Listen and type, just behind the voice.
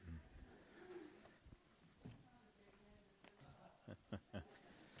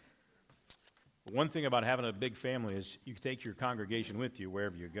One thing about having a big family is you can take your congregation with you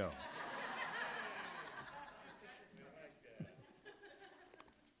wherever you go.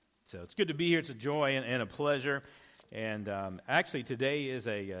 So it's good to be here. It's a joy and a pleasure. And actually, today is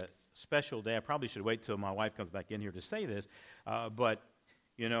a special day. I probably should wait till my wife comes back in here to say this. But,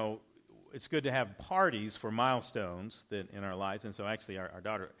 you know, it's good to have parties for milestones in our lives. And so actually, our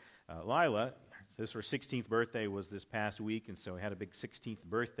daughter, Lila, her 16th birthday was this past week. And so we had a big 16th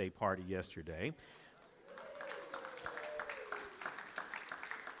birthday party yesterday.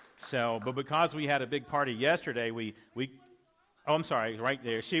 So, but because we had a big party yesterday, oh, I'm sorry, right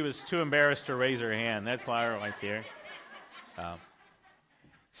there. She was too embarrassed to raise her hand. That's Lyra right there.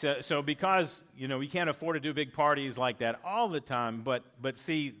 So because, you know, we can't afford to do big parties like that all the time, but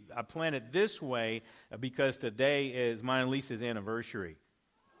see, I planned it this way because today is mine and Lisa's anniversary.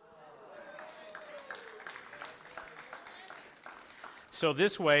 So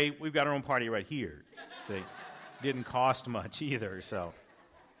this way, we've got our own party right here. See, didn't cost much either, so...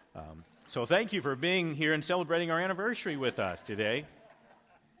 So thank you for being here and celebrating our anniversary with us today.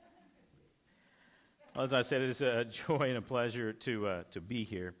 As I said, it's a joy and a pleasure to be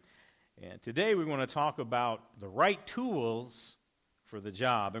here. And today we're going to talk about the right tools for the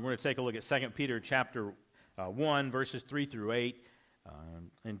job. And we're going to take a look at 2 Peter chapter 1, verses 3 through 8.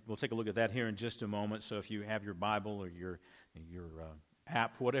 And we'll take a look at that here in just a moment. So if you have your Bible or your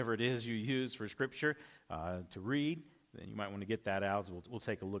app, whatever it is you use for Scripture to read, then you might want to get that out. So we'll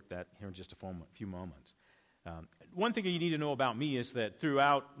take a look at that here in just a few moments. One thing you need to know about me is that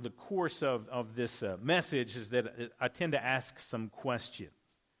throughout the course of this message is that I tend to ask some questions.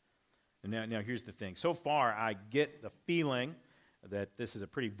 And now here's the thing. So far, I get the feeling that this is a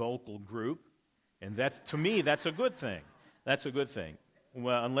pretty vocal group, and to me, that's a good thing. That's a good thing.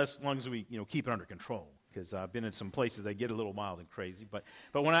 Well, as long as we keep it under control, because I've been in some places that get a little wild and crazy. But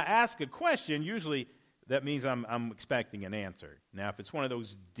when I ask a question, usually that means I'm expecting an answer. Now, if it's one of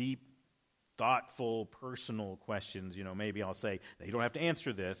those deep, thoughtful, personal questions, maybe I'll say, you don't have to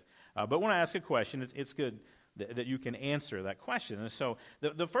answer this. But when I ask a question, it's good that you can answer that question. And so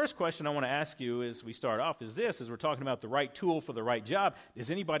the first question I want to ask you as we start off is this, as we're talking about the right tool for the right job.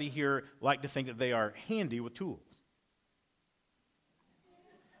 Does anybody here like to think that they are handy with tools?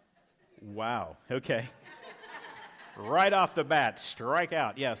 Wow. Okay. Right off the bat, strike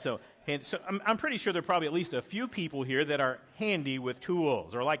out. Yeah, so I'm pretty sure there are probably at least a few people here that are handy with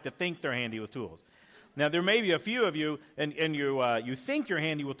tools or like to think they're handy with tools. Now, there may be a few of you, and you think you're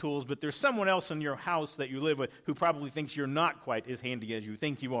handy with tools, but there's someone else in your house that you live with who probably thinks you're not quite as handy as you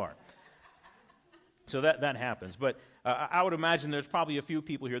think you are. So that happens. But I would imagine there's probably a few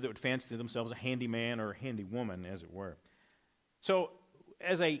people here that would fancy themselves a handyman or a handy woman, as it were. So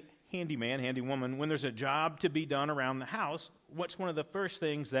as a handyman, handy woman, when there's a job to be done around the house, what's one of the first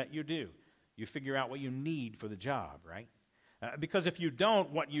things that you do? You figure out what you need for the job, right? Because if you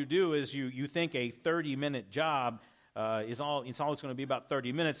don't, what you do is you think a 30-minute job it's always going to be about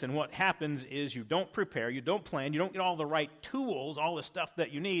 30 minutes, and what happens is you don't prepare, you don't plan, you don't get all the right tools, all the stuff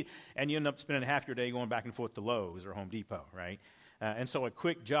that you need, and you end up spending half your day going back and forth to Lowe's or Home Depot, right? And so a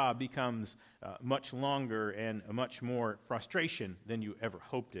quick job becomes much longer and much more frustration than you ever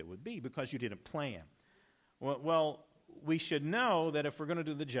hoped it would be because you didn't plan. Well, we should know that if we're going to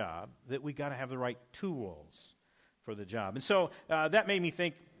do the job, that we got to have the right tools for the job. And so that made me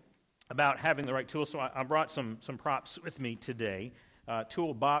think about having the right tools. So I brought some props with me today.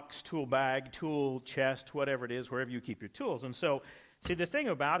 Tool box, tool bag, tool chest, whatever it is, wherever you keep your tools. And so, see, the thing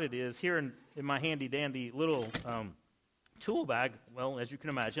about it is here in my handy-dandy little tool bag, well, as you can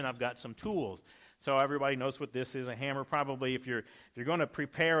imagine, I've got some tools. So everybody knows what this is, a hammer. Probably if you're going to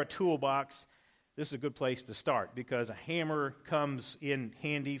prepare a toolbox, this is a good place to start because a hammer comes in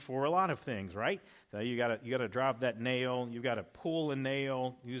handy for a lot of things, right? So you got to drive that nail, you got to pull a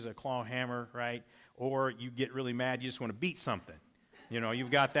nail, use a claw hammer, right? Or you get really mad, you just want to beat something. You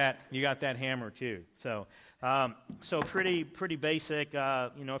got that hammer too. So pretty basic.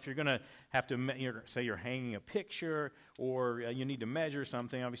 If you're going to have to say you're hanging a picture or you need to measure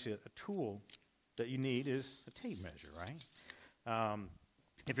something, obviously a tool that you need is a tape measure, right?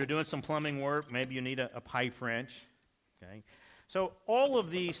 If you're doing some plumbing work, maybe you need a pipe wrench. Okay, so all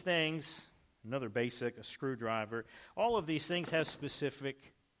of these things, another basic, a screwdriver. All of these things have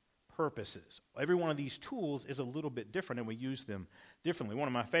specific purposes. Every one of these tools is a little bit different, and we use them differently. One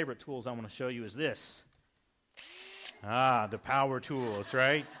of my favorite tools I want to show you is this. The power tools,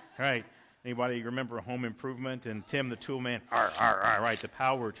 right? Right. Anybody remember Home Improvement and Tim the Tool Man? Right, the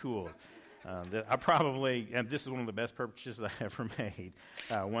power tools. And this is one of the best purchases I ever made.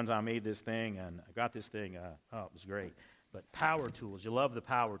 Once I made this thing and I got this thing, it was great. But power tools, you love the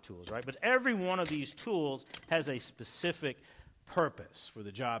power tools, right? But every one of these tools has a specific purpose for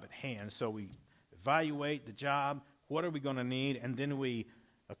the job at hand. So we evaluate the job, what are we going to need, and then we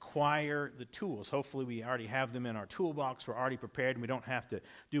acquire the tools. Hopefully we already have them in our toolbox. We're already prepared, and we don't have to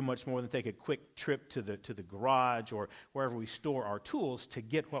do much more than take a quick trip to the garage or wherever we store our tools to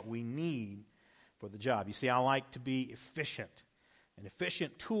get what we need for the job. You see, I like to be efficient, and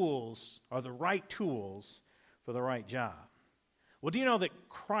efficient tools are the right tools for the right job. Well, do you know that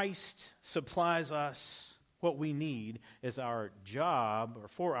Christ supplies us what we need as our job, or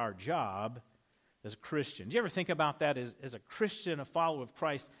for our job as a Christian? Do you ever think about that? As a Christian, a follower of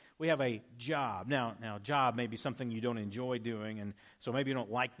Christ, we have a job. Now, job may be something you don't enjoy doing, and so maybe you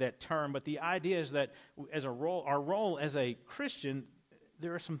don't like that term, but the idea is that as our role as a Christian,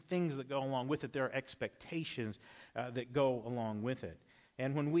 there are some things that go along with it. There are expectations that go along with it.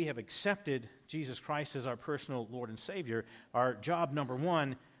 And when we have accepted Jesus Christ as our personal Lord and Savior, our job number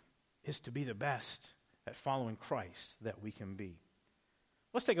one is to be the best at following Christ that we can be.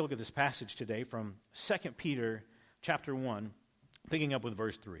 Let's take a look at this passage today from 2 Peter chapter 1, picking up with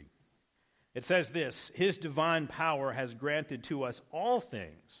verse 3. It says this: His divine power has granted to us all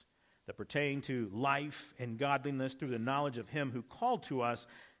things that pertain to life and godliness through the knowledge of Him who called to us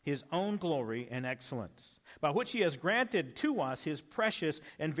His own glory and excellence, by which He has granted to us His precious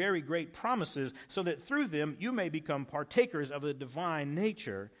and very great promises, so that through them you may become partakers of the divine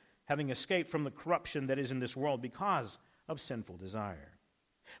nature, having escaped from the corruption that is in this world because of sinful desire.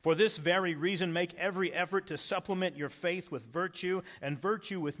 For this very reason, make every effort to supplement your faith with virtue, and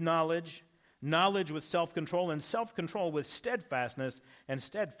virtue with knowledge, knowledge with self-control, and self-control with steadfastness, and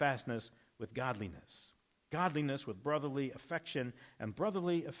steadfastness with godliness. Godliness with brotherly affection, and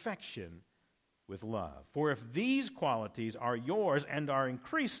brotherly affection with love. For if these qualities are yours and are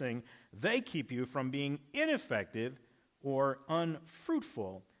increasing, they keep you from being ineffective or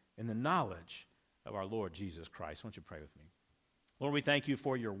unfruitful in the knowledge of our Lord Jesus Christ. Won't you pray with me? Lord, we thank you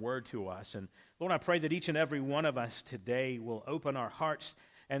for your word to us. And Lord, I pray that each and every one of us today will open our hearts,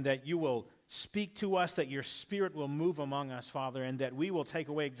 and that you will speak to us, that your Spirit will move among us, Father, and that we will take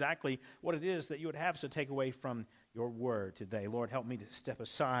away exactly what it is that you would have us to take away from your word today. Lord, help me to step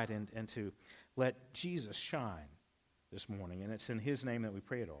aside and to let Jesus shine this morning. And it's in his name that we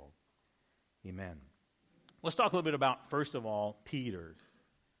pray it all. Amen. Let's talk a little bit about, first of all, Peter.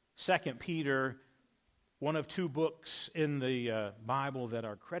 2 Peter, one of two books in the Bible that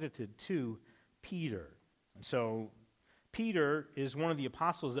are credited to Peter. And so Peter is one of the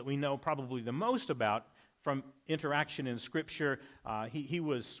apostles that we know probably the most about from interaction in Scripture. Peter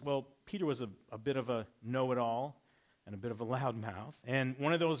was a bit of a know-it-all and a bit of a loudmouth. And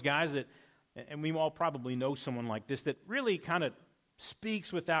one of those guys that, and we all probably know someone like this, that really kind of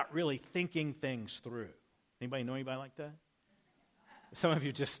speaks without really thinking things through. Anybody know anybody like that? Some of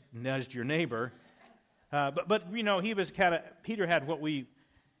you just nudged your neighbor. But you know, Peter had what we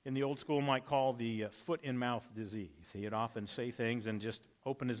in the old school might call the foot-in-mouth disease. He'd often say things and just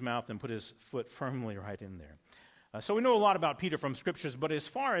open his mouth and put his foot firmly right in there. So we know a lot about Peter from Scriptures, but as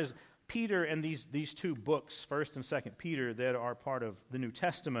far as Peter and these two books, 1st and 2nd Peter, that are part of the New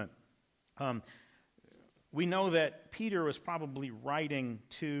Testament, we know that Peter was probably writing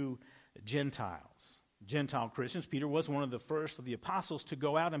to Gentile Christians. Peter was one of the first of the apostles to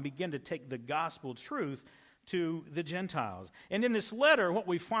go out and begin to take the gospel truth to the Gentiles. And in this letter, what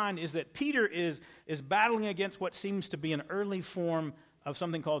we find is that Peter is battling against what seems to be an early form of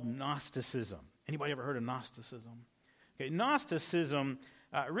something called Gnosticism. Anybody ever heard of Gnosticism? Okay, Gnosticism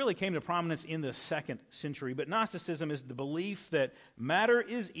really came to prominence in the 2nd century, but Gnosticism is the belief that matter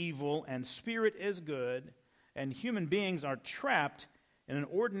is evil and spirit is good, and human beings are trapped in an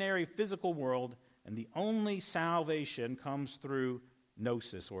ordinary physical world, and the only salvation comes through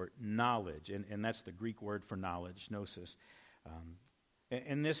gnosis, or knowledge, and that's the Greek word for knowledge, gnosis.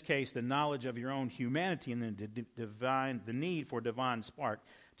 In this case, the knowledge of your own humanity and the need for divine spark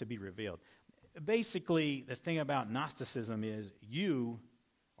to be revealed. Basically, the thing about Gnosticism is you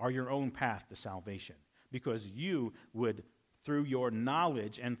are your own path to salvation, because you would, through your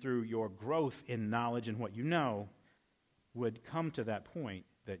knowledge and through your growth in knowledge and what you know, would come to that point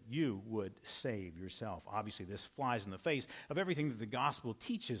that you would save yourself. Obviously, this flies in the face of everything that the gospel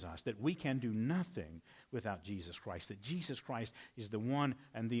teaches us, that we can do nothing without Jesus Christ, that Jesus Christ is the one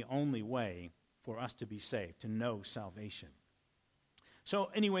and the only way for us to be saved, to know salvation. So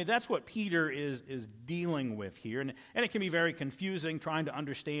anyway, that's what Peter is dealing with here, and it can be very confusing trying to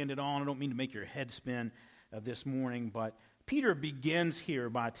understand it all, and I don't mean to make your head spin this morning, but Peter begins here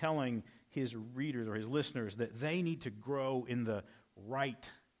by telling his readers or his listeners that they need to grow in the right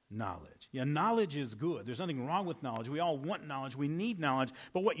knowledge. Yeah, knowledge is good. There's nothing wrong with knowledge. We all want knowledge. We need knowledge.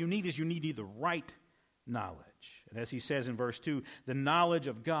 But what you need is the right knowledge. And as he says in verse 2, the knowledge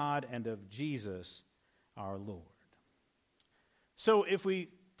of God and of Jesus our Lord. So if we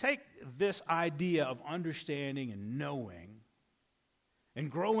take this idea of understanding and knowing and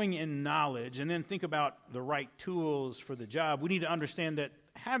growing in knowledge, and then think about the right tools for the job, we need to understand that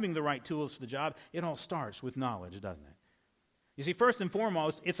having the right tools for the job, it all starts with knowledge, doesn't it? You see, first and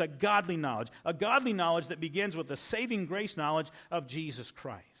foremost, it's a godly knowledge that begins with the saving grace knowledge of Jesus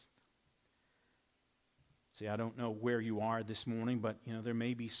Christ. See, I don't know where you are this morning, but there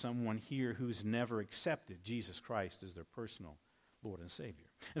may be someone here who's never accepted Jesus Christ as their personal Lord and Savior.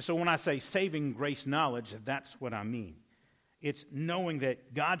 And so when I say saving grace knowledge, that's what I mean. It's knowing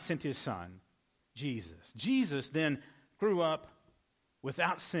that God sent his Son, Jesus. Jesus then grew up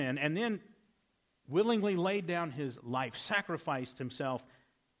without sin and then willingly laid down his life, sacrificed himself,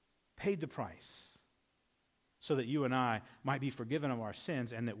 paid the price so that you and I might be forgiven of our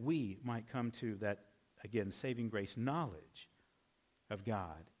sins and that we might come to that, again, saving grace knowledge of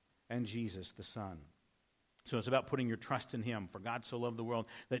God and Jesus the Son. So it's about putting your trust in him. For God so loved the world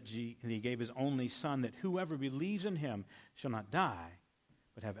that he gave his only Son, that whoever believes in him shall not die,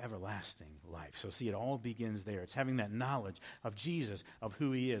 but have everlasting life. So see, it all begins there. It's having that knowledge of Jesus, of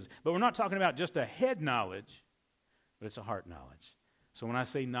who he is. But we're not talking about just a head knowledge, but it's a heart knowledge. So when I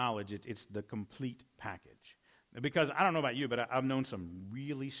say knowledge, it's the complete package. Because I don't know about you, but I've known some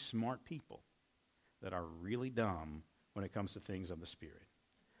really smart people that are really dumb when it comes to things of the Spirit.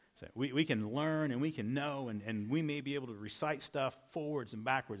 So we can learn and we can know, and we may be able to recite stuff forwards and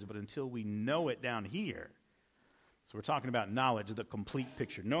backwards, but until we know it down here. So we're talking about knowledge, the complete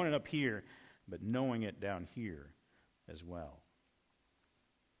picture. Knowing it up here, but knowing it down here as well.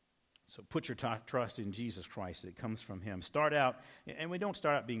 So put your trust in Jesus Christ. It comes from him. Start out, and we don't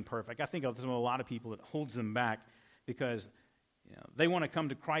start out being perfect. I think there's a lot of people that holds them back because they want to come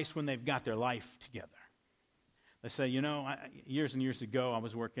to Christ when they've got their life together. They say, years and years ago, I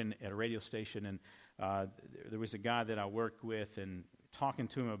was working at a radio station, and there was a guy that I worked with, and talking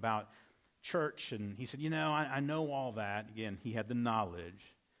to him about church, and he said, I know all that. Again, he had the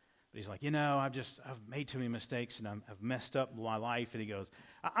knowledge. But he's like, I've made too many mistakes, and I've messed up my life. And he goes,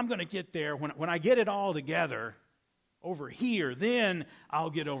 I'm going to get there. When I get it all together over here, then I'll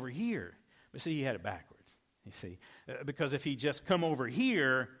get over here. But see, he had it backwards, you see. Because if he just come over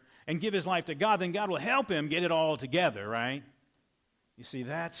here and give his life to God, then God will help him get it all together, right? You see,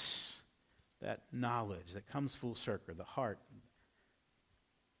 that's that knowledge that comes full circle, the heart,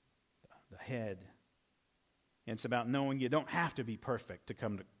 the head. And it's about knowing you don't have to be perfect to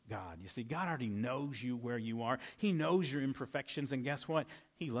come to God. You see, God already knows you where you are. He knows your imperfections, and guess what?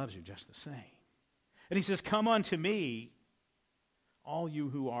 He loves you just the same. And he says, come unto me, all you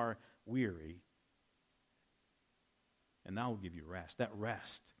who are weary, and I will give you rest. That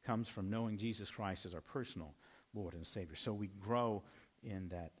rest comes from knowing Jesus Christ as our personal Lord and Savior. So we grow in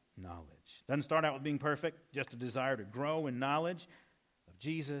that knowledge. Doesn't start out with being perfect, just a desire to grow in knowledge of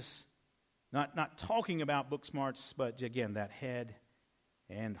Jesus. Not talking about book smarts, but again, that head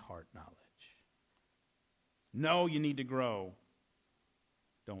and heart knowledge. Know you need to grow.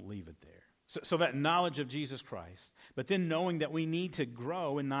 Don't leave it there. So that knowledge of Jesus Christ, but then knowing that we need to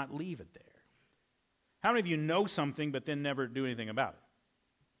grow and not leave it there. How many of you know something but then never do anything about it?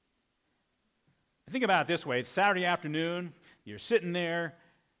 Think about it this way. It's Saturday afternoon. You're sitting there,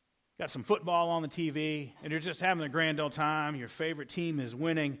 got some football on the TV, and you're just having a grand old time. Your favorite team is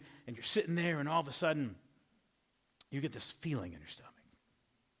winning, and you're sitting there, and all of a sudden, you get this feeling in your stomach.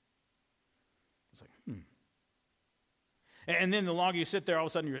 It's like, And then the longer you sit there, all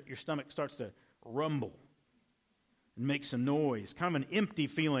of a sudden, your stomach starts to rumble and make some noise, kind of an empty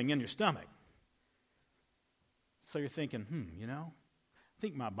feeling in your stomach. So you're thinking, I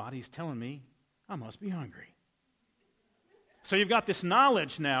think my body's telling me I must be hungry. So you've got this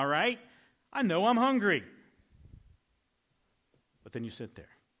knowledge now, right? I know I'm hungry. But then you sit there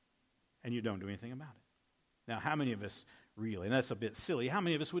and you don't do anything about it. Now, how many of us really, and that's a bit silly, how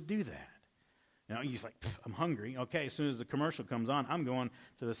many of us would do that? You're just like, I'm hungry. Okay, as soon as the commercial comes on, I'm going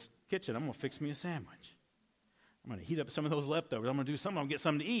to this kitchen. I'm going to fix me a sandwich. I'm going to heat up some of those leftovers. I'm going to do something. I'm going to get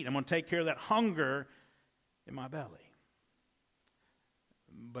something to eat. I'm going to take care of that hunger in my belly.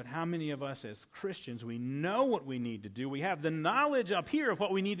 But how many of us as Christians, we know what we need to do. We have the knowledge up here of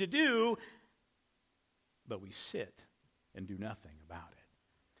what we need to do, but we sit and do nothing about it.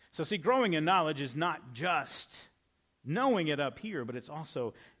 So see, growing in knowledge is not just knowing it up here, but it's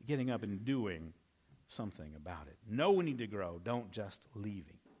also getting up and doing something about it. Know we need to grow. Don't just leave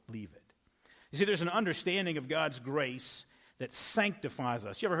it. You see, there's an understanding of God's grace that sanctifies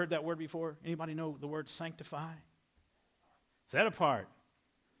us. You ever heard that word before? Anybody know the word sanctify? Set apart.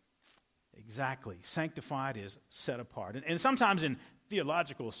 Exactly. Sanctified is set apart. And sometimes in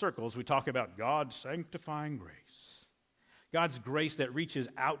theological circles, we talk about God's sanctifying grace. God's grace that reaches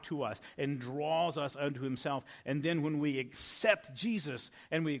out to us and draws us unto himself. And then when we accept Jesus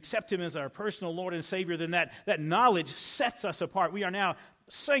and we accept him as our personal Lord and Savior, then that knowledge sets us apart. We are now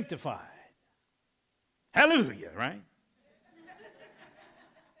sanctified. Hallelujah, right?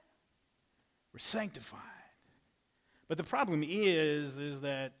 We're sanctified. But the problem is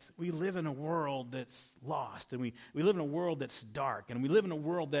that we live in a world that's lost, and we live in a world that's dark, and we live in a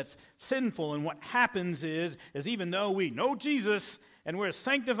world that's sinful, and what happens is even though we know Jesus and we're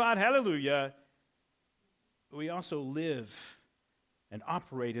sanctified, hallelujah, we also live and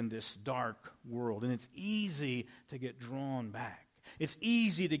operate in this dark world, and it's easy to get drawn back. It's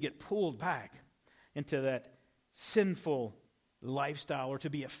easy to get pulled back into that sinful lifestyle or to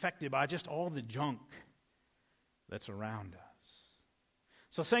be affected by just all the junk that's around us.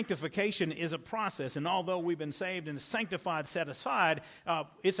 So sanctification is a process, and although we've been saved and sanctified, set aside,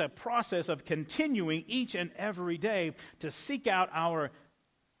 it's a process of continuing each and every day to seek out our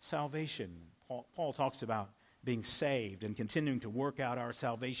salvation. Paul talks about being saved and continuing to work out our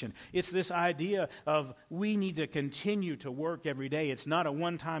salvation. It's this idea of we need to continue to work every day. It's not a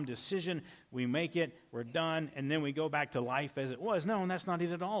one-time decision. We make it, we're done, and then we go back to life as it was. No, and that's not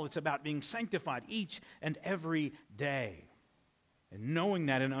it at all. It's about being sanctified each and every day. And knowing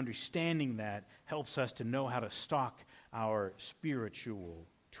that and understanding that helps us to know how to stock our spiritual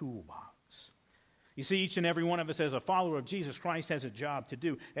toolbox. You see, each and every one of us as a follower of Jesus Christ has a job to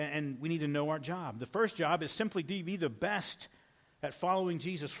do, and we need to know our job. The first job is simply to be the best at following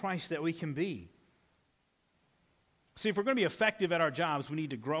Jesus Christ that we can be. See, if we're going to be effective at our jobs, we need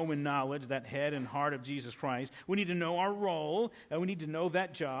to grow in knowledge, that head and heart of Jesus Christ. We need to know our role, and we need to know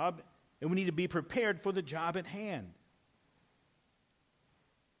that job, and we need to be prepared for the job at hand.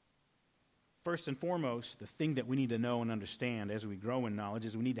 First and foremost, the thing that we need to know and understand as we grow in knowledge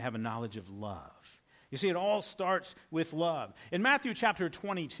is we need to have a knowledge of love. You see, it all starts with love. In Matthew chapter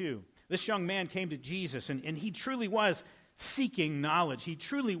 22, this young man came to Jesus, and he truly was seeking knowledge. He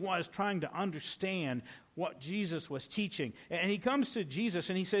truly was trying to understand what Jesus was teaching. And he comes to Jesus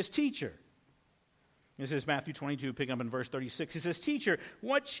and he says, "Teacher." This is Matthew 22, picking up in verse 36. He says, "Teacher,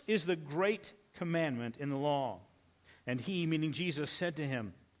 what is the great commandment in the law?" And he, meaning Jesus, said to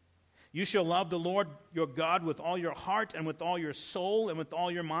him, "You shall love the Lord your God with all your heart and with all your soul and with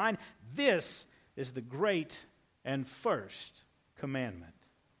all your mind. This is the great and first commandment."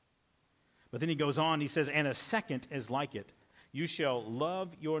 But then he goes on, he says, "And a second is like it. You shall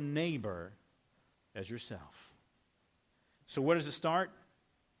love your neighbor as yourself." So where does it start?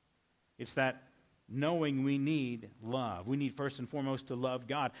 It's that knowing we need love. We need first and foremost to love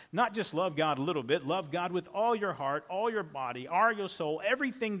God. Not just love God a little bit. Love God with all your heart, all your body, all your soul.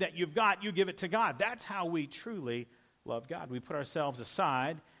 Everything that you've got, you give it to God. That's how we truly love God. We put ourselves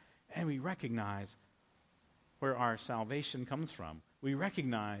aside and we recognize where our salvation comes from. We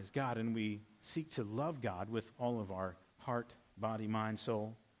recognize God and we seek to love God with all of our heart, body, mind,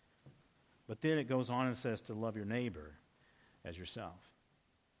 soul. But then it goes on and says to love your neighbor as yourself.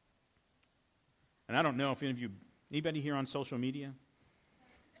 And I don't know if anybody here on social media?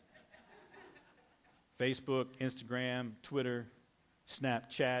 Facebook, Instagram, Twitter,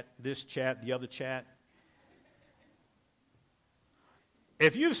 Snapchat, this chat, the other chat.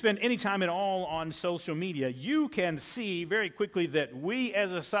 If you've spent any time at all on social media, you can see very quickly that we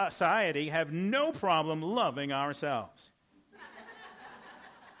as a society have no problem loving ourselves.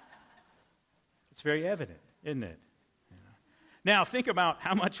 It's very evident, isn't it? Now, think about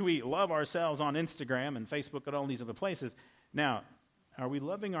how much we love ourselves on Instagram and Facebook and all these other places. Now, are we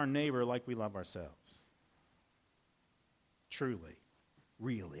loving our neighbor like we love ourselves? Truly,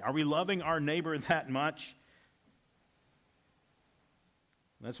 really. Are we loving our neighbor that much?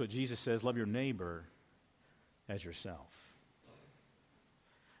 That's what Jesus says, love your neighbor as yourself.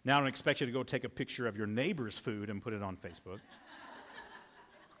 Now, I don't expect you to go take a picture of your neighbor's food and put it on Facebook.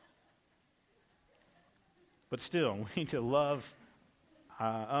 But still, we need to love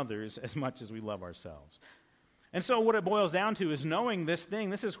others as much as we love ourselves. And so what it boils down to is knowing this thing.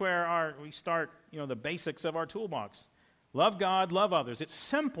 This is where we start, the basics of our toolbox. Love God, love others. It's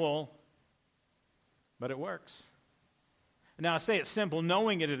simple, but it works. Now, I say it's simple,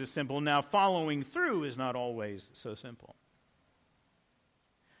 knowing it is simple. Now, following through is not always so simple.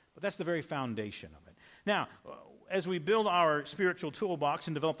 But that's the very foundation of it. Now, as we build our spiritual toolbox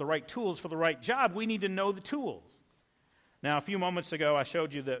and develop the right tools for the right job, we need to know the tools. Now, a few moments ago, I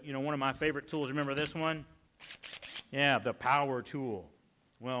showed you that, one of my favorite tools. Remember this one? Yeah, the power tool.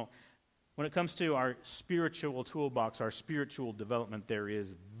 Well, when it comes to our spiritual toolbox, our spiritual development, there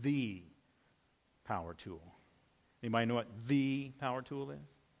is the power tool. Anybody know what the power tool is?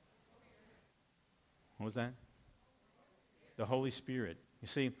 What was that? The Holy Spirit. You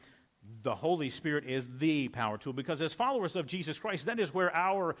see, the Holy Spirit is the power tool because as followers of Jesus Christ, that is where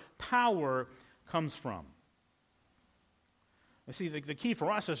our power comes from. You see, the key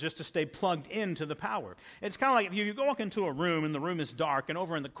for us is just to stay plugged into the power. It's kind of like if you walk into a room and the room is dark, and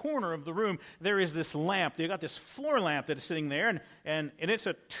over in the corner of the room there is this lamp. You've got this floor lamp that is sitting there, and it's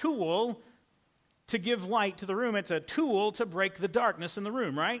a tool to give light to the room. It's a tool to break the darkness in the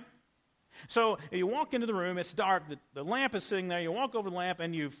room, right? So you walk into the room, it's dark, the lamp is sitting there, you walk over the lamp,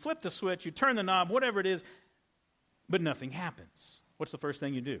 and you flip the switch, you turn the knob, whatever it is, but nothing happens. What's the first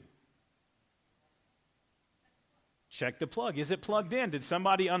thing you do? Check the plug. Is it plugged in? Did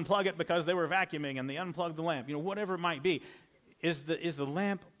somebody unplug it because they were vacuuming and they unplugged the lamp? Whatever it might be. Is the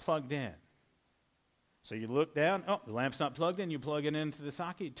lamp plugged in? So you look down, the lamp's not plugged in, you plug it into the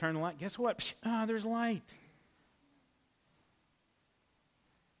socket, you turn the light, guess what? There's light.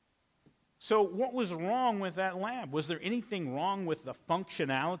 So what was wrong with that lamp? Was there anything wrong with the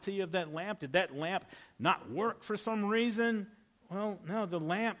functionality of that lamp? Did that lamp not work for some reason? Well, no,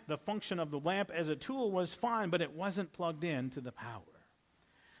 the function of the lamp as a tool was fine, but it wasn't plugged in to the power.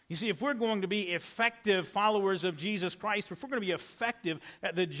 You see, if we're going to be effective followers of Jesus Christ, if we're going to be effective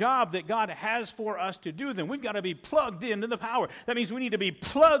at the job that God has for us to do, then we've got to be plugged into the power. That means we need to be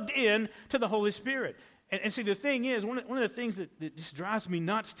plugged in to the Holy Spirit. And see, the thing is, one of the things that just drives me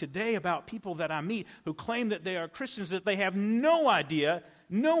nuts today about people that I meet who claim that they are Christians, that they have no idea,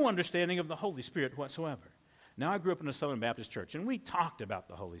 no understanding of the Holy Spirit whatsoever. Now, I grew up in a Southern Baptist church, and we talked about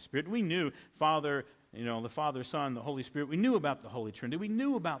the Holy Spirit. We knew the Father, Son, the Holy Spirit. We knew about the Holy Trinity. We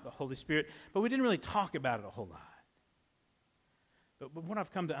knew about the Holy Spirit, but we didn't really talk about it a whole lot. But what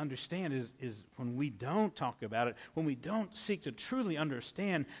I've come to understand is when we don't talk about it, when we don't seek to truly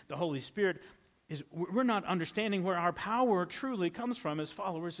understand the Holy Spirit, is we're not understanding where our power truly comes from as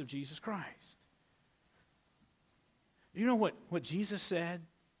followers of Jesus Christ. You know what Jesus said?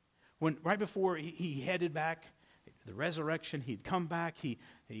 When right before he headed back, the resurrection, he'd come back,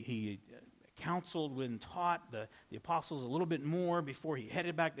 he counseled and taught the apostles a little bit more before he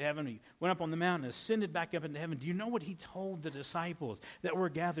headed back to heaven. He went up on the mountain and ascended back up into heaven. Do you know what he told the disciples that were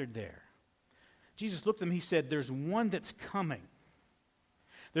gathered there? Jesus looked at them, he said, there's one that's coming.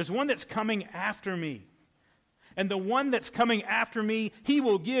 There's one that's coming after me. And the one that's coming after me, he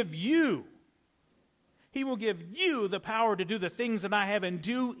will give you the power to do the things that I have and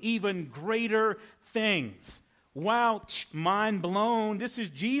do even greater things. Wow, mind blown. This is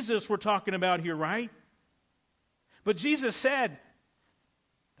Jesus we're talking about here, right? But Jesus said,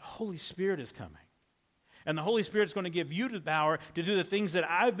 the Holy Spirit is coming. And the Holy Spirit is going to give you the power to do the things that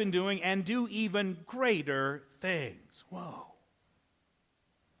I've been doing and do even greater things. Whoa.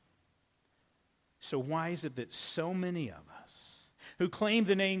 So why is it that so many of us who claim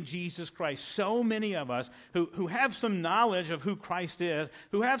the name Jesus Christ, so many of us who have some knowledge of who Christ is,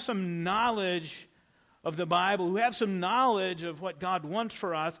 who have some knowledge of the Bible, who have some knowledge of what God wants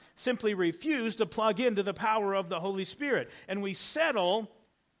for us, simply refuse to plug into the power of the Holy Spirit. And we settle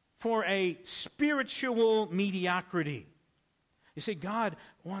for a spiritual mediocrity. You see, God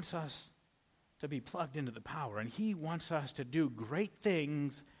wants us to be plugged into the power, and He wants us to do great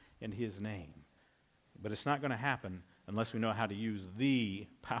things in His name. But it's not going to happen unless we know how to use the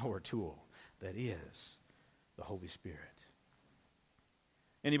power tool that is the Holy Spirit.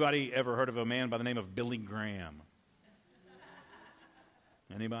 Anybody ever heard of a man by the name of Billy Graham?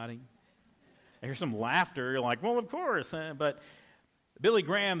 Anybody? I hear some laughter. You're like, well, of course. But Billy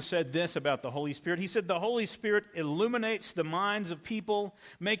Graham said this about the Holy Spirit. He said, the Holy Spirit illuminates the minds of people,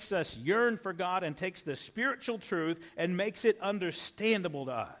 makes us yearn for God, and takes the spiritual truth and makes it understandable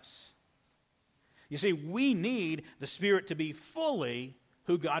to us. You see, we need the Spirit to be fully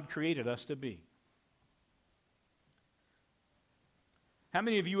who God created us to be. How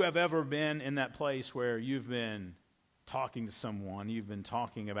many of you have ever been in that place where you've been talking to someone, you've been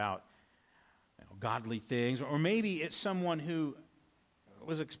talking about godly things, or maybe it's someone who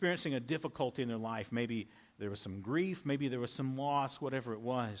was experiencing a difficulty in their life. Maybe there was some grief, maybe there was some loss, whatever it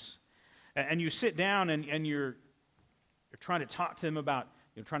was. And you sit down and you're trying to talk to them about,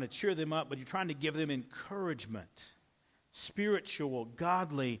 you're trying to cheer them up, but you're trying to give them encouragement, spiritual,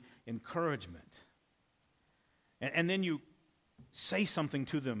 godly encouragement. And then you say something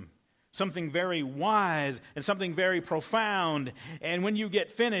to them, something very wise and something very profound. And when you get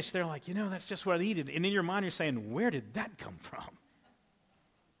finished, they're like, that's just what I needed. And in your mind, you're saying, where did that come from?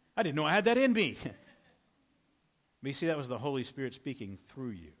 I didn't know I had that in me. But you see, that was the Holy Spirit speaking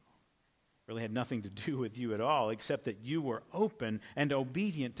through you. Really had nothing to do with you at all, except that you were open and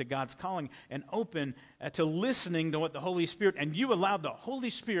obedient to God's calling and open to listening to what the Holy Spirit, and you allowed the Holy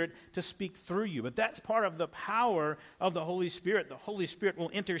Spirit to speak through you. But that's part of the power of the Holy Spirit. The Holy Spirit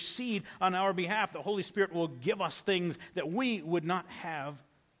will intercede on our behalf. The Holy Spirit will give us things that we would not have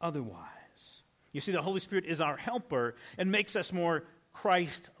otherwise. You see, the Holy Spirit is our helper and makes us more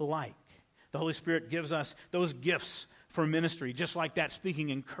Christ-like. The Holy Spirit gives us those gifts for ministry, just like that, speaking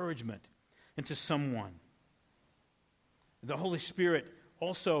encouragement into someone. The Holy Spirit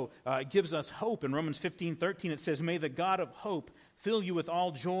also gives us hope. In Romans 15:13 it says, "May the God of hope fill you with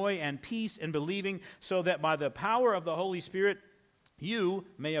all joy and peace in believing, so that by the power of the Holy Spirit you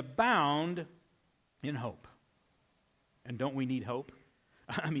may abound in hope." And don't we need hope?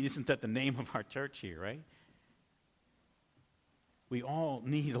 I mean, isn't that the name of our church here, right? We all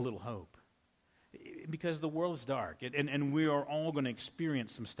need a little hope. Because the world is dark, and we are all going to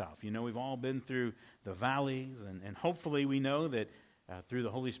experience some stuff. You know, we've all been through the valleys, and hopefully we know that through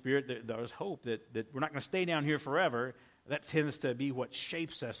the Holy Spirit there's hope that we're not going to stay down here forever. That tends to be what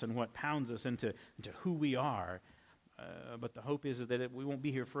shapes us and what pounds us into who we are. But the hope is that we won't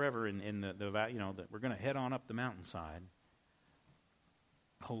be here forever in the valley, that we're going to head on up the mountainside.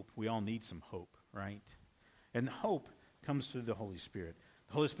 Hope. We all need some hope, right? And hope comes through the Holy Spirit.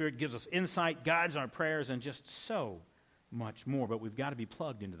 The Holy Spirit gives us insight, guides our prayers, and just so much more. But we've got to be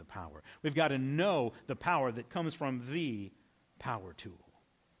plugged into the power. We've got to know the power that comes from the power tool.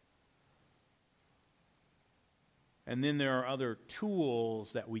 And then there are other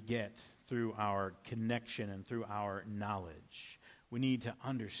tools that we get through our connection and through our knowledge. We need to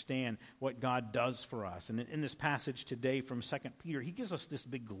understand what God does for us. And in this passage today from 2 Peter, he gives us this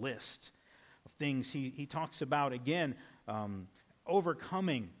big list of things. He talks about, again,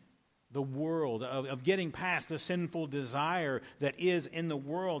 overcoming the world, of getting past the sinful desire that is in the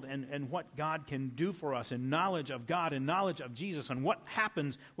world, and what God can do for us, and knowledge of God and knowledge of Jesus, and what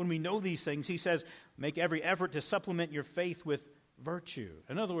happens when we know these things. He says, make every effort to supplement your faith with virtue.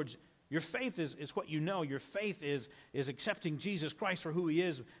 In other words, your faith is what you know. Your faith is accepting Jesus Christ for who he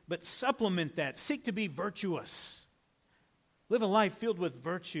is, but supplement that. Seek to be virtuous. Live a life filled with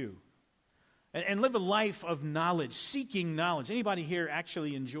virtue. And live a life of knowledge, seeking knowledge. Anybody here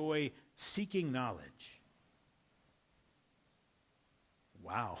actually enjoy seeking knowledge?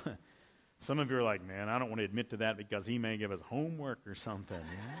 Wow. Some of you are like, man, I don't want to admit to that because he may give us homework or something.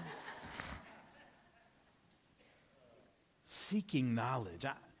 Seeking knowledge.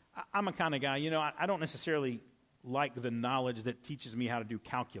 I'm a kind of guy, I don't necessarily like the knowledge that teaches me how to do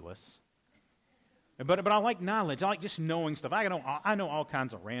calculus. But I like knowledge. I like just knowing stuff. I know all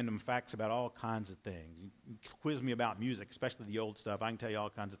kinds of random facts about all kinds of things. You quiz me about music, especially the old stuff. I can tell you all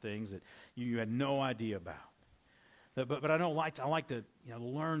kinds of things that you had no idea about. But I like to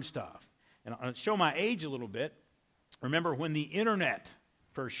learn stuff. And I'll show my age a little bit. Remember when the internet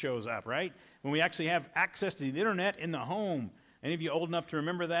first shows up, right? When we actually have access to the internet in the home. Any of you old enough to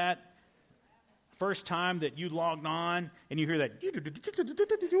remember that? First time that you logged on and you hear that,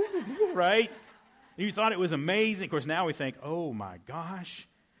 right? And you thought it was amazing. Of course, now we think, oh my gosh,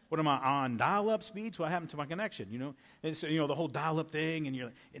 what am I on dial-up speeds? What happened to my connection? And so the whole dial-up thing, and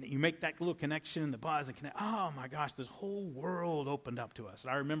you make that little connection and the buzz and connect. Oh my gosh, this whole world opened up to us.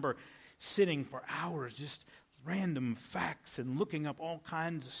 And I remember sitting for hours, just random facts and looking up all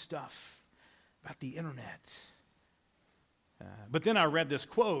kinds of stuff about the internet. But then I read this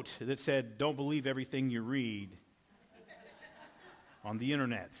quote that said, don't believe everything you read on the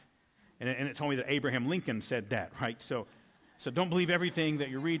internet. And it told me that Abraham Lincoln said that, right? So don't believe everything that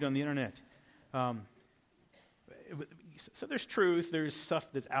you read on the internet. So there's truth. There's stuff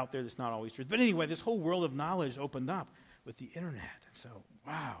that's out there that's not always truth. But anyway, this whole world of knowledge opened up with the internet. And so,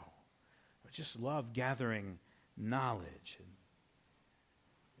 wow. I just love gathering knowledge. And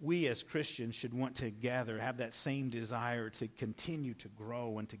we as Christians should want to have that same desire to continue to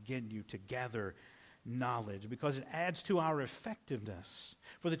grow and to continue to gather knowledge, because it adds to our effectiveness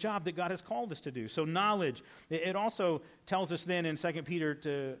for the job that God has called us to do. So knowledge, it also tells us then in 2 Peter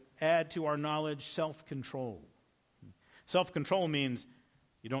to add to our knowledge self-control. Self-control means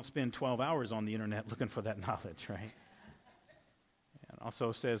you don't spend 12 hours on the internet looking for that knowledge, right? It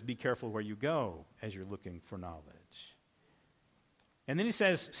also says be careful where you go as you're looking for knowledge. And then he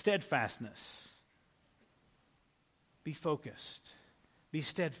says steadfastness. Be focused. Be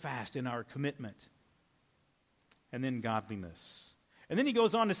steadfast in our commitment. And then godliness. And then he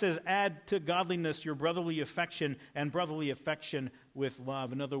goes on and says, add to godliness your brotherly affection, and brotherly affection with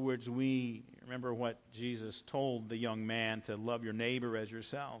love. In other words, we remember what Jesus told the young man, to love your neighbor as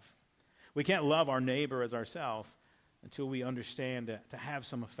yourself. We can't love our neighbor as ourselves until we understand to have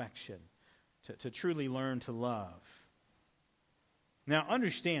some affection, to truly learn to love. Now,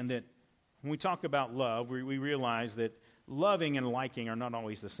 understand that when we talk about love, we realize that loving and liking are not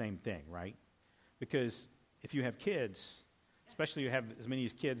always the same thing, right? Because if you have kids, especially you have as many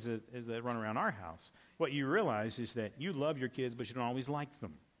kids as that run around our house, what you realize is that you love your kids, but you don't always like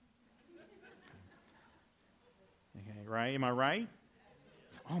them. Okay, right? Am I right?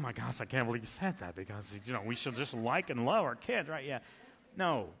 Oh my gosh, I can't believe you said that, because we should just like and love our kids, right? Yeah.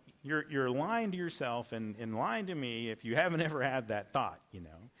 No, you're lying to yourself and lying to me if you haven't ever had that thought,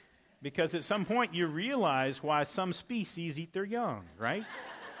 because at some point you realize why some species eat their young, right?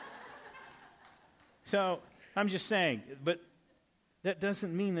 So I'm just saying, but that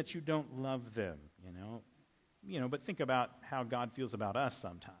doesn't mean that you don't love them, but think about how God feels about us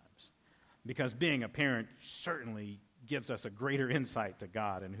sometimes, because being a parent certainly gives us a greater insight to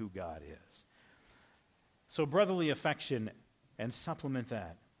God and who God is. So brotherly affection, and supplement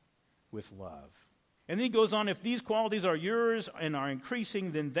that with love. And then he goes on, if these qualities are yours and are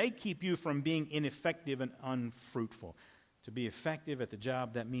increasing, then they keep you from being ineffective and unfruitful. To be effective at the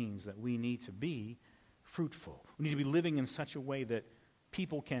job, that means that we need to be fruitful. We need to be living in such a way that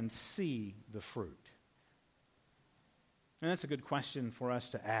people can see the fruit. And that's a good question for us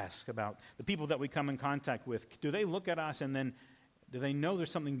to ask about the people that we come in contact with. Do they look at us and then do they know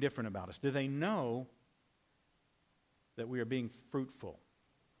there's something different about us? Do they know that we are being fruitful?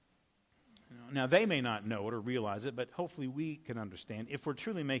 Now, they may not know it or realize it, but hopefully we can understand if we're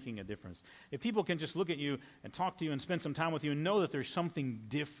truly making a difference. If people can just look at you and talk to you and spend some time with you and know that there's something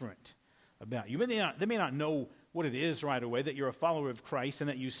different about you. They may not know what it is right away, that you're a follower of Christ and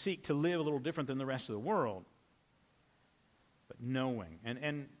that you seek to live a little different than the rest of the world. But knowing,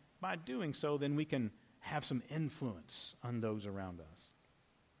 and by doing so, then we can have some influence on those around us.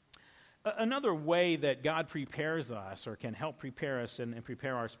 Another way that God prepares us, or can help prepare us and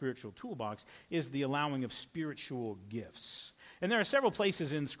prepare our spiritual toolbox, is the allowing of spiritual gifts. And there are several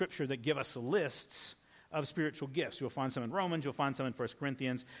places in Scripture that give us lists of spiritual gifts. You'll find some in Romans, you'll find some in 1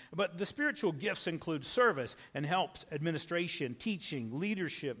 Corinthians. But the spiritual gifts include service and helps, administration, teaching,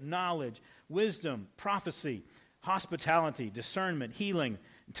 leadership, knowledge, wisdom, prophecy, hospitality, discernment, healing,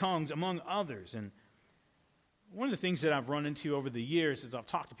 tongues, among others. And one of the things that I've run into over the years as I've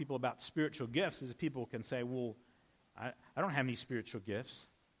talked to people about spiritual gifts is that people can say, well, I don't have any spiritual gifts.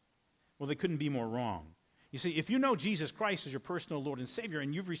 Well, they couldn't be more wrong. You see, if you know Jesus Christ as your personal Lord and Savior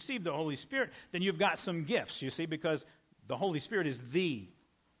and you've received the Holy Spirit, then you've got some gifts, you see, because the Holy Spirit is the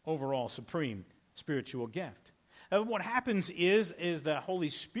overall supreme spiritual gift. What happens is the Holy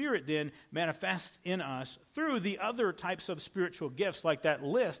Spirit then manifests in us through the other types of spiritual gifts, like that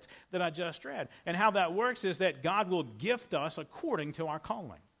list that I just read. And how that works is that God will gift us according to our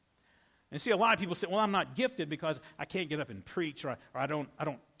calling. And see, a lot of people say, well, I'm not gifted because I can't get up and preach, or I don't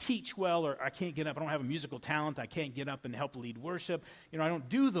teach well, or I can't get up, I don't have a musical talent, I can't get up and help lead worship. I don't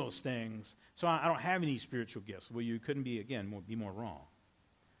do those things, so I don't have any spiritual gifts. Well, you couldn't be more wrong.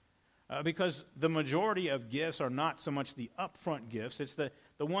 Because the majority of gifts are not so much the upfront gifts. It's the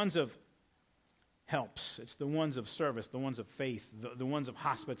ones of helps. It's the ones of service, the ones of faith, the ones of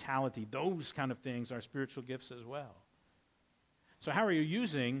hospitality. Those kind of things are spiritual gifts as well. So how are you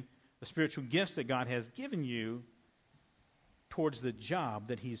using the spiritual gifts that God has given you towards the job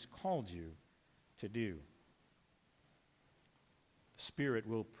that He's called you to do? The Spirit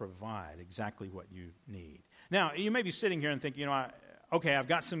will provide exactly what you need. Now, you may be sitting here and thinking, okay, I've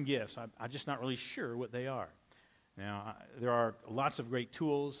got some gifts. I'm just not really sure what they are. Now, there are lots of great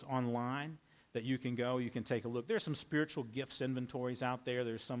tools online that you can take a look. There's some spiritual gifts inventories out there.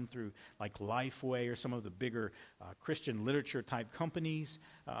 There's some through like Lifeway or some of the bigger Christian literature type companies.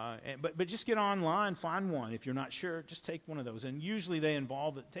 But just get online, find one. If you're not sure, just take one of those. And usually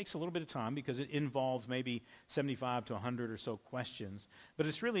it takes a little bit of time because it involves maybe 75 to 100 or so questions. But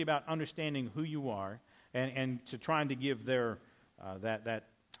it's really about understanding who you are and to trying to give their that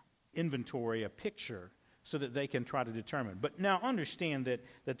inventory a picture so that they can try to determine. But now understand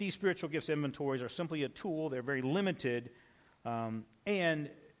that these spiritual gifts inventories are simply a tool. They're very limited. And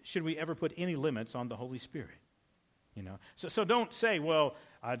should we ever put any limits on the Holy Spirit? So don't say, well,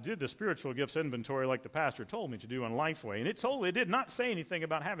 I did the spiritual gifts inventory like the pastor told me to do on Lifeway, and it did not say anything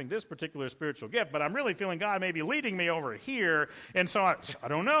about having this particular spiritual gift, but I'm really feeling God may be leading me over here, and so I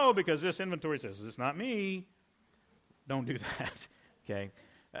don't know because this inventory says it's not me. Don't do that, okay?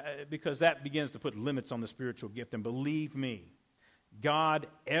 Because that begins to put limits on the spiritual gift. And believe me, God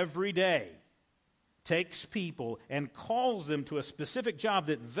every day takes people and calls them to a specific job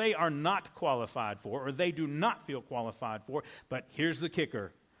that they are not qualified for or they do not feel qualified for. But here's the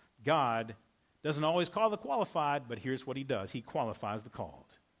kicker. God Doesn't always call the qualified, but here's what he does. He qualifies the called.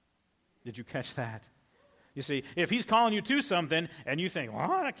 Did you catch that? You see, if he's calling you to something and you think, well,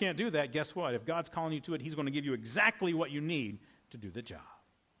 I can't do that, guess what? If God's calling you to it, he's going to give you exactly what you need to do the job.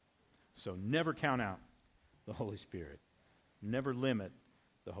 So never count out the Holy Spirit. Never limit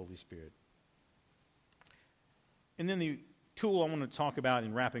the Holy Spirit. And then the tool I want to talk about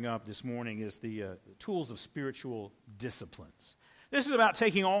in wrapping up this morning is the tools of spiritual disciplines. This is about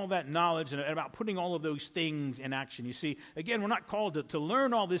taking all that knowledge and about putting all of those things in action. You see, again, we're not called to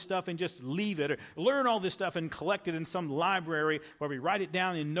learn all this stuff and just leave it, or learn all this stuff and collect it in some library where we write it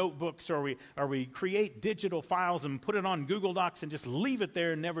down in notebooks, or we create digital files and put it on Google Docs and just leave it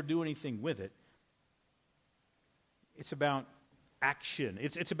there and never do anything with it. It's about action.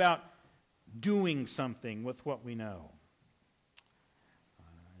 It's about doing something with what we know.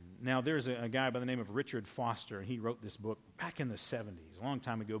 Now, there's a guy by the name of Richard Foster, and he wrote this book back in the 70s, a long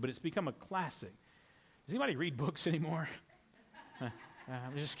time ago, but it's become a classic. Does anybody read books anymore?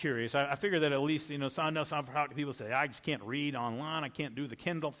 I'm just curious. I figure that at least, so I know some people say, I just can't read online, I can't do the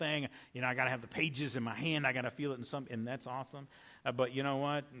Kindle thing, I got to have the pages in my hand, I got to feel it and that's awesome. But you know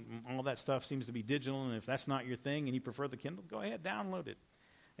what? All that stuff seems to be digital, and if that's not your thing and you prefer the Kindle, go ahead, download it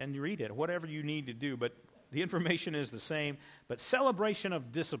and read it, whatever you need to do. But the information is the same, but Celebration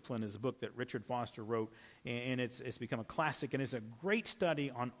of Discipline is a book that Richard Foster wrote, and it's become a classic, and it's a great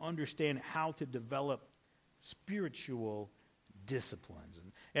study on understanding how to develop spiritual disciplines.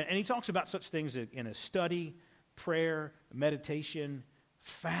 And he talks about such things in a study, prayer, meditation,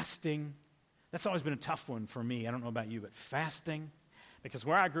 fasting. That's always been a tough one for me. I don't know about you, but fasting, because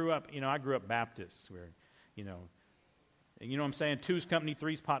where I grew up, I grew up Baptist, where, you know what I'm saying, two's company,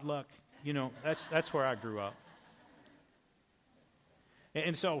 three's potluck. That's where I grew up.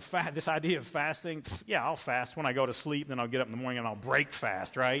 And so this idea of fasting, yeah, I'll fast when I go to sleep, then I'll get up in the morning and I'll break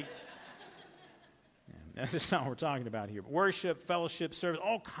fast, right? That's not what we're talking about here. But worship, fellowship, service,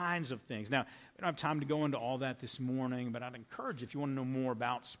 all kinds of things. Now, we don't have time to go into all that this morning, but I'd encourage you, if you want to know more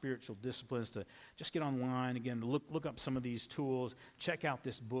about spiritual disciplines, to just get online, again, to look up some of these tools, check out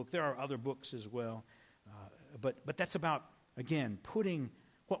this book. There are other books as well. But that's about, again, putting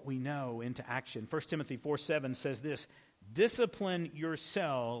what we know into action. 1 Timothy 4:7 says this: discipline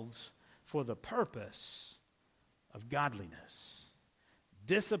yourselves for the purpose of godliness.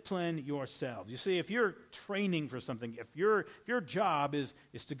 Discipline yourselves. You see, if you're training for something, if your job is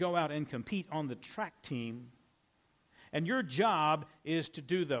to go out and compete on the track team, and your job is to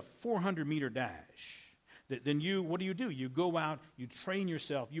do the 400-meter dash, then what do? You go out, you train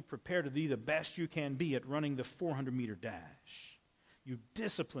yourself, you prepare to be the best you can be at running the 400-meter dash. You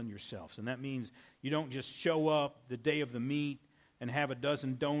discipline yourselves, and that means you don't just show up the day of the meet and have a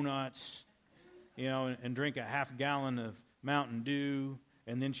dozen donuts, and drink a half gallon of Mountain Dew,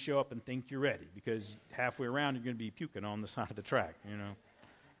 and then show up and think you're ready, because halfway around you're going to be puking on the side of the track,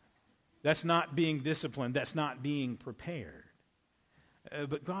 That's not being disciplined. That's not being prepared.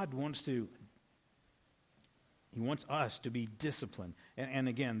 But God wants us to be disciplined. And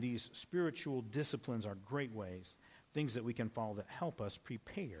again, these spiritual disciplines are great ways, things that we can follow that help us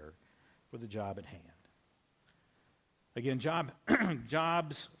prepare for the job at hand. Again,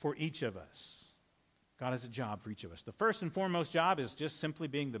 jobs for each of us. God has a job for each of us. The first and foremost job is just simply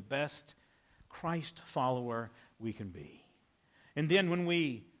being the best Christ follower we can be. And then when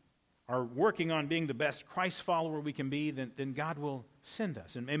we are working on being the best Christ follower we can be, then God will send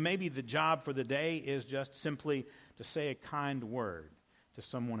us. And maybe the job for the day is just simply to say a kind word to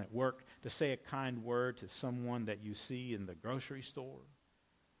someone at work, to say a kind word to someone that you see in the grocery store.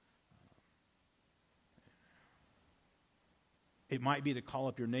 It might be to call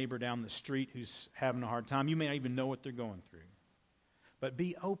up your neighbor down the street who's having a hard time. You may not even know what they're going through. But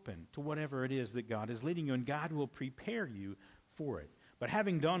be open to whatever it is that God is leading you, and God will prepare you for it. But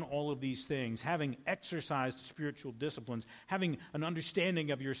having done all of these things, having exercised spiritual disciplines, having an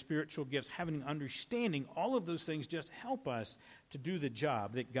understanding of your spiritual gifts, having an understanding, all of those things just help us to do the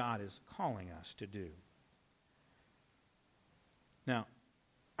job that God is calling us to do. Now,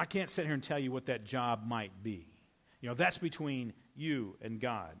 I can't sit here and tell you what that job might be. That's between you and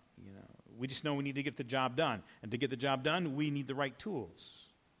God. We just know we need to get the job done. And to get the job done, we need the right tools.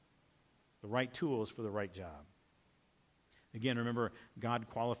 The right tools for the right job. Again, remember, God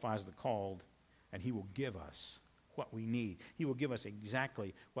qualifies the called, and He will give us what we need. He will give us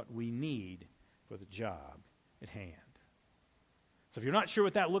exactly what we need for the job at hand. So if you're not sure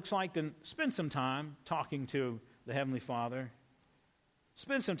what that looks like, then spend some time talking to the Heavenly Father.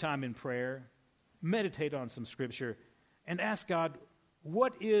 Spend some time in prayer. Meditate on some Scripture. And ask God,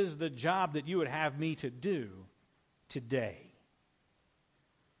 what is the job that you would have me to do today?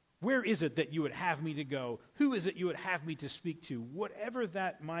 Where is it that you would have me to go? Who is it you would have me to speak to? Whatever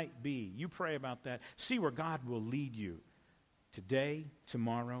that might be, you pray about that. See where God will lead you today,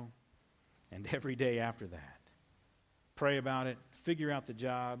 tomorrow, and every day after that. Pray about it, figure out the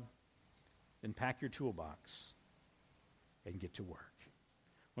job, then pack your toolbox and get to work.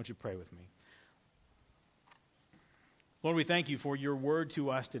 Won't you pray with me? Lord, we thank you for your word to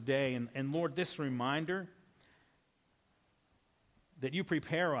us today. And Lord, this reminder that you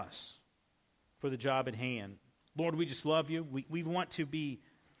prepare us for the job at hand. Lord, we just love you. We want to be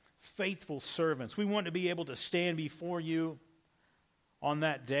faithful servants. We want to be able to stand before you on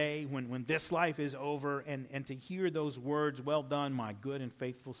that day when this life is over and to hear those words, well done, my good and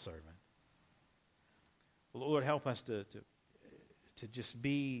faithful servant. Lord, help us to just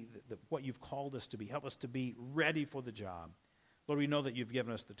be what you've called us to be. Help us to be ready for the job. Lord, we know that you've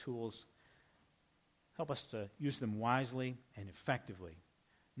given us the tools. Help us to use them wisely and effectively.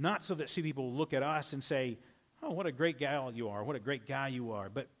 Not so that people look at us and say, oh, what a great gal you are, what a great guy you are,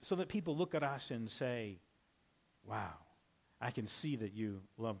 but so that people look at us and say, wow, I can see that you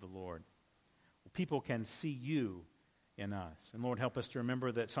love the Lord. People can see you in us. And Lord, help us to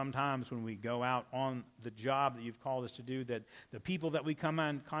remember that sometimes when we go out on the job that you've called us to do, that the people that we come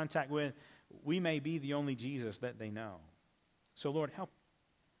in contact with, we may be the only Jesus that they know. So Lord,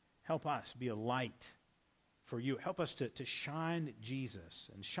 help us be a light for you. Help us to shine Jesus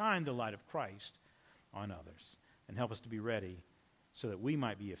and shine the light of Christ on others. And help us to be ready so that we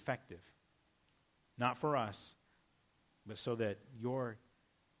might be effective. Not for us, but so that your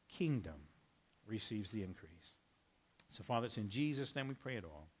kingdom receives the increase. So, Father, it's in Jesus' name we pray it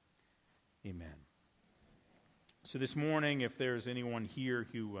all. Amen. So this morning, if there's anyone here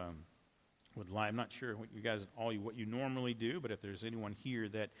who would like, I'm not sure what you guys, what you normally do, but if there's anyone here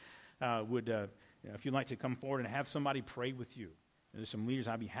that would, if you'd like to come forward and have somebody pray with you, there's some leaders,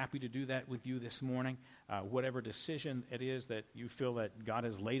 I'd be happy to do that with you this morning. Whatever decision it is that you feel that God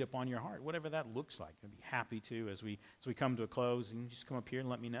has laid upon your heart, whatever that looks like, I'd be happy to as we come to a close. And just come up here and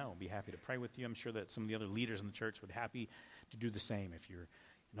let me know. I'd be happy to pray with you. I'm sure that some of the other leaders in the church would be happy to do the same if you're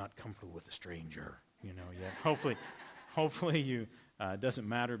not comfortable with a stranger, yet. Hopefully you, it doesn't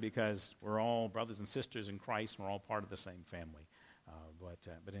matter because we're all brothers and sisters in Christ. And we're all part of the same family.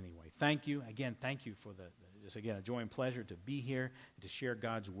 But anyway, thank you. Again, thank you for just again, a joy and pleasure to be here and to share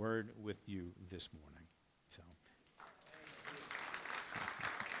God's word with you this morning.